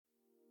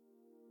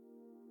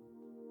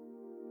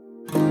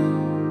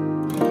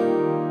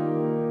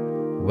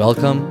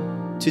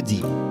Welcome to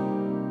Deep,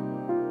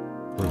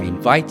 where we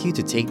invite you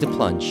to take the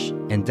plunge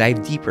and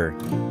dive deeper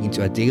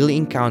into a daily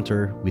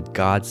encounter with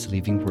God's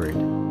living Word.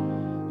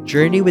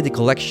 Journey with a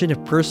collection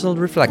of personal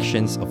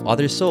reflections of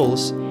other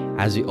souls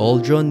as we all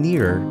draw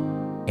nearer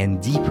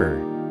and deeper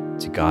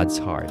to God's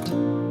heart.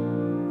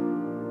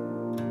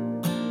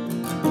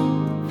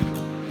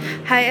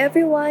 Hi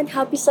everyone,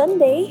 happy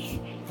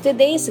Sunday!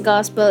 Today's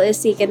gospel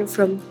is taken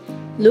from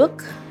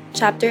Luke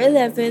chapter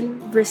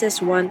 11 verses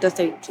 1 to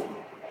 13.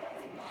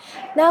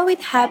 Now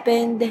it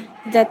happened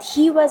that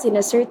he was in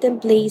a certain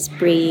place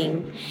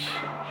praying,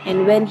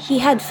 and when he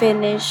had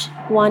finished,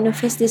 one of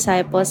his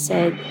disciples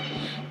said,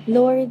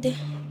 "Lord,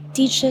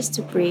 teach us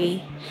to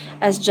pray,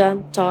 as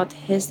John taught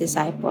his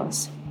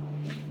disciples."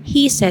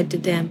 He said to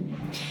them,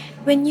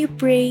 "When you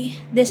pray,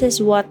 this is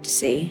what to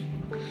say: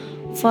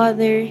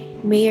 Father,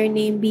 may your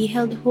name be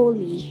held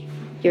holy,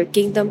 your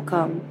kingdom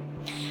come.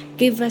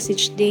 Give us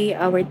each day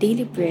our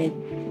daily bread,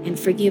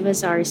 and forgive us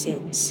our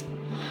sins.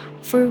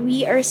 For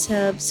we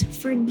ourselves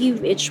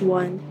forgive each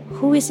one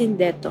who is in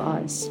debt to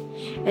us,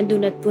 and do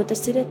not put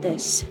us to the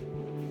test."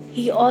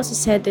 He also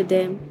said to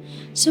them,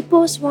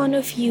 "Suppose one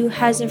of you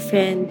has a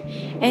friend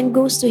and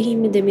goes to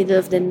him in the middle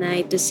of the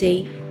night to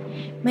say,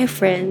 'My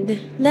friend,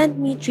 lend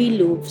me 3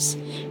 loaves,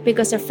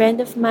 because a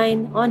friend of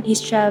mine on his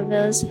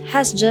travels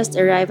has just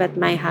arrived at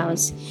my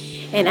house,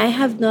 and I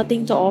have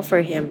nothing to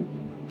offer him.'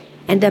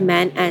 And the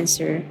man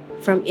answered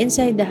from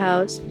inside the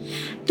house,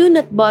 'Do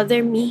not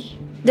bother me.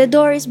 The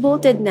door is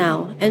bolted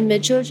now, and my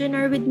children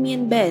are with me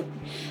in bed.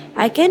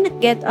 I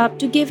cannot get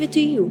up to give it to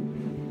you.'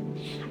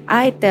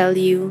 I tell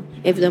you,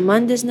 if the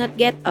man does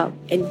not get up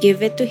and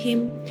give it to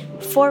him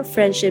for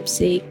friendship's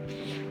sake,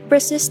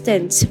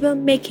 persistence will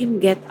make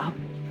him get up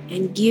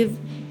and give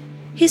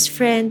his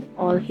friend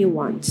all he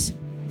wants.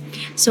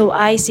 So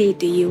I say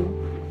to you,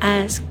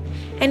 ask,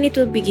 and it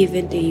will be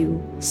given to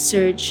you.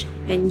 Search,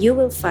 and you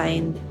will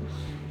find.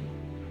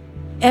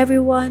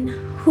 Everyone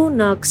who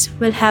knocks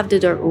will have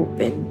the door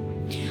open.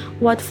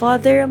 What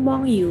father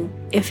among you,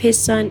 if his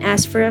son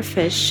asks for a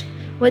fish,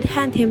 would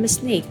hand him a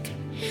snake?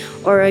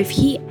 Or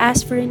if he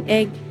asks for an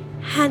egg,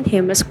 hand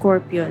him a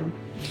scorpion?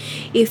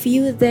 If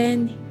you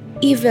then,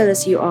 evil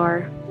as you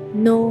are,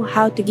 know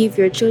how to give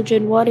your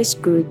children what is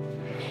good,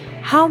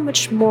 how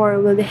much more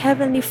will the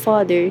Heavenly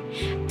Father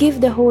give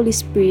the Holy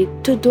Spirit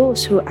to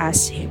those who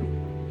ask Him?"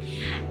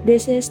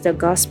 This is the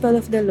Gospel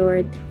of the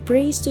Lord.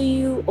 Praise to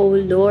you, O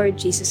Lord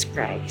Jesus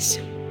Christ.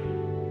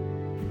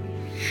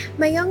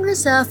 My younger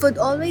self would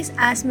always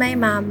ask my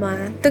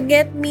mama to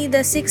get me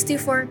the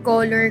 64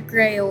 color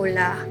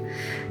Crayola.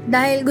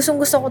 Dahil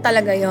gustong-gusto ko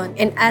talaga yon,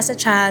 and as a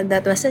child,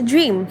 that was a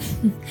dream.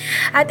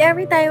 At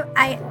every time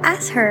I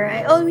ask her,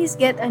 I always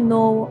get a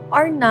no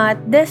or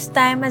not, this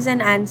time as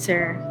an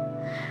answer.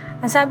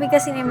 Ang sabi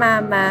kasi ni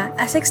mama,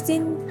 a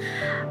 16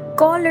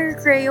 color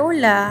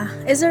Crayola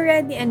is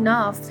already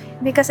enough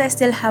because I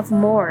still have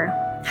more.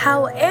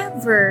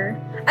 However,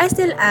 I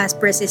still ask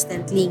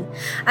persistently.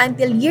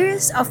 Until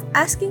years of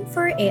asking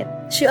for it,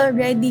 she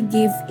already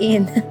gave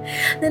in.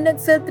 Nung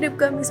nag-field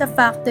trip kami sa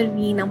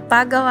factory ng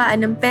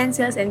paggawaan ng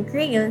pencils and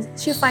crayons,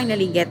 she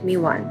finally get me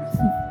one.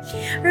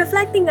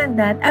 Reflecting on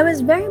that, I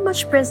was very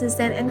much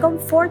persistent and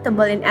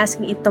comfortable in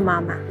asking it to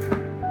mama.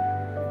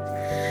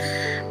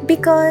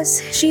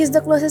 Because she is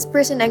the closest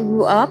person I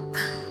grew up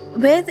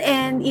with,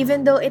 and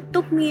even though it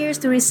took me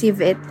years to receive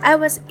it, I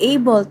was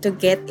able to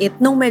get it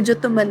nung medyo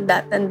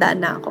tumanda-tanda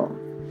na ako.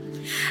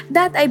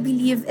 That, I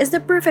believe, is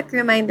the perfect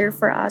reminder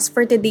for us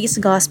for today's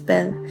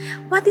gospel.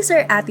 What is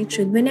our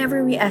attitude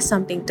whenever we ask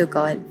something to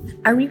God?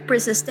 Are we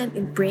persistent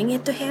in praying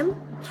it to Him?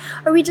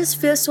 Or we just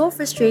feel so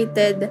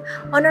frustrated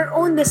on our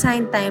own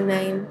designed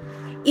timeline?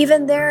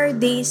 Even there are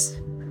days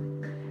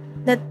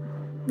that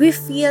we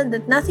feel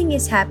that nothing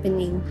is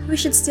happening, we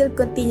should still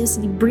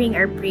continuously bring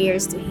our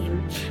prayers to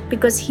Him,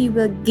 because He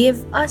will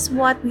give us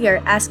what we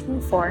are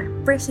asking for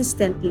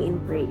persistently in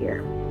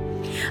prayer.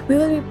 We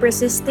will be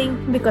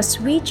persisting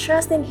because we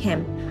trust in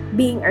Him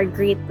being our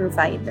great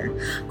provider.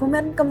 Kung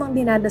meron ka mang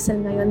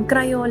dinadasal ngayon,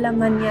 Crayola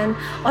man yan,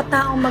 o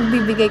taong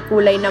magbibigay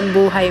kulay ng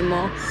buhay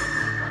mo,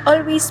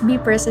 always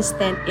be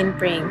persistent in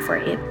praying for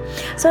it.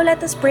 So let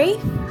us pray.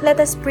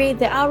 Let us pray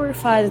the Our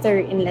Father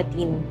in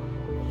Latin.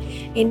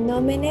 In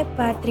nomine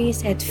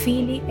Patris et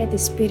Filii et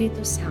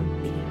Spiritus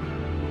Sancti.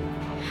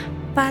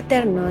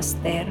 Pater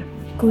noster,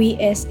 qui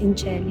es in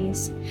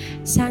celis,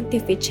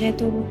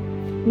 sanctificetur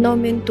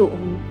nomen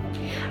tuum.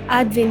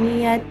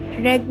 Adveniat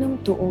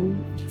regnum tuum,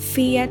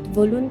 fiat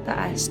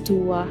voluntas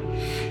tua,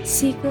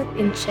 sicut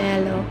in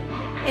cielo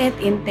et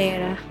in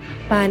terra.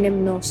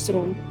 Panem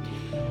nostrum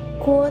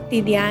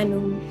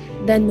quotidianum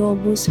da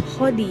nobis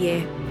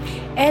hodie,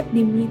 et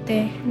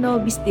dimitte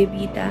nobis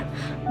debita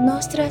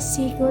nostra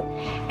sicut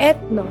et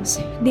nos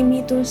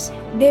dimitus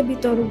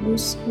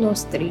debitoribus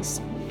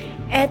nostris,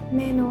 et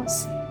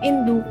menos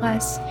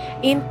inducas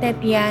in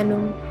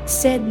tentationem,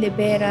 sed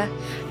libera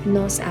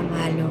nos a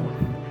malo.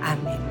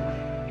 Amen.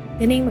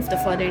 In the name of the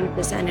Father, and of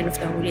the Son, and of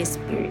the Holy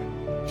Spirit.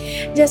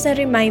 Just a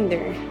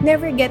reminder,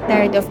 never get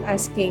tired of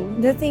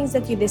asking the things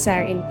that you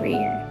desire in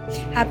prayer.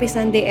 Happy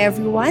Sunday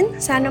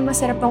everyone! Sana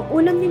masarap ang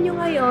ulam ninyo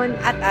ngayon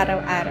at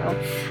araw-araw.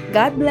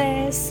 God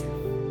bless!